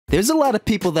There's a lot of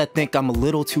people that think I'm a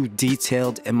little too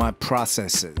detailed in my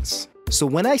processes. So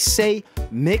when I say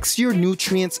mix your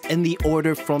nutrients in the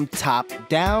order from top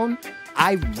down,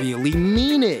 I really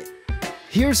mean it.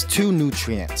 Here's 2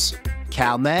 nutrients,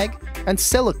 CalMag and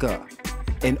silica.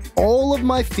 In all of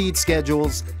my feed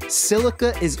schedules,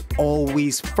 silica is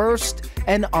always first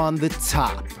and on the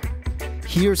top.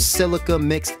 Here's silica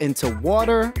mixed into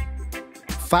water,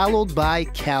 followed by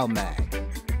CalMag.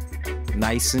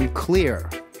 Nice and clear,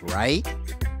 right?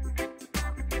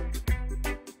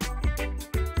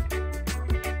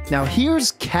 Now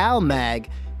here's CalMag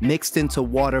mixed into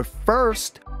water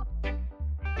first,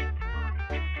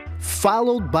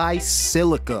 followed by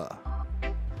silica.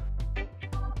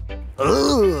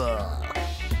 Ugh!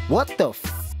 What the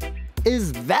f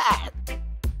is that?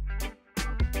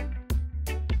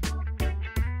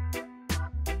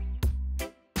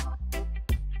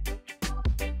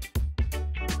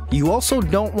 You also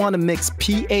don't want to mix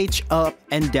pH up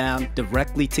and down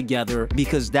directly together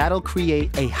because that'll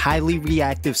create a highly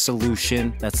reactive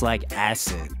solution that's like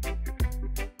acid.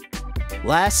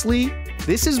 Lastly,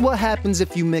 this is what happens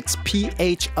if you mix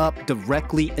pH up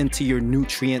directly into your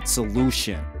nutrient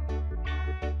solution.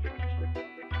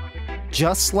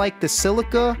 Just like the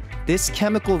silica, this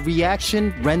chemical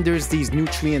reaction renders these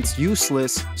nutrients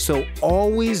useless, so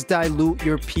always dilute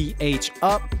your pH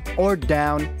up or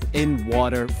down in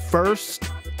water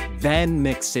first, then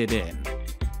mix it in.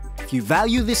 If you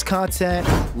value this content,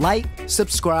 like,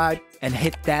 subscribe, and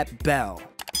hit that bell.